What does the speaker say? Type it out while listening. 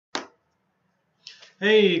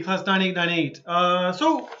Hey, class 9898.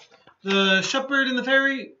 So the Shepherd and the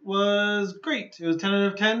Fairy was great. It was 10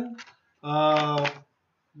 out of 10. Uh,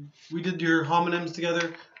 we did your homonyms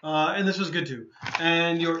together, and this was good too.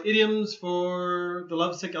 And your idioms for the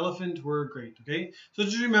lovesick elephant were great. Okay, so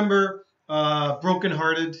just remember,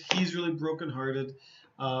 brokenhearted. He's really brokenhearted,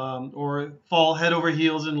 or fall head over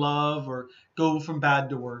heels in love, or go from bad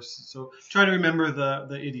to worse. So try to remember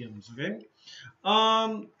the idioms. Okay.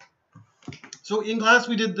 Um, so in class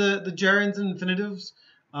we did the gerunds and infinitives,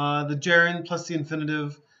 the gerund plus the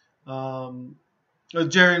infinitive, um,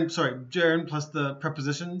 gerund plus the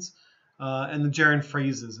prepositions, and the gerund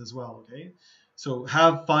phrases as well. Okay, so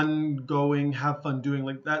have fun going, have fun doing,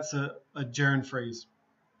 like that's a gerund phrase.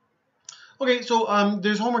 Okay, so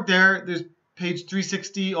there's homework there. There's page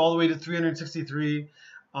 360 all the way to 363.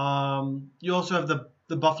 You also have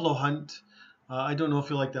the Buffalo Hunt. I don't know if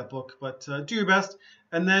you like that book, but do your best.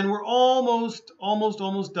 And then we're almost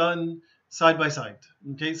done side by side.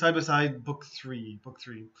 Okay, side by side, book three.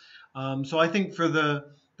 So I think for the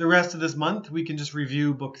rest of this month, we can just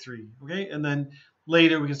review book three. Okay, and then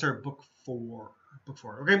later we can start book four. Book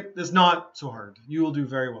four. Okay, it's not so hard. You will do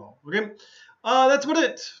very well. Okay, that's about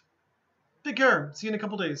it. Take care. See you in a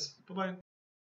couple days. Bye bye.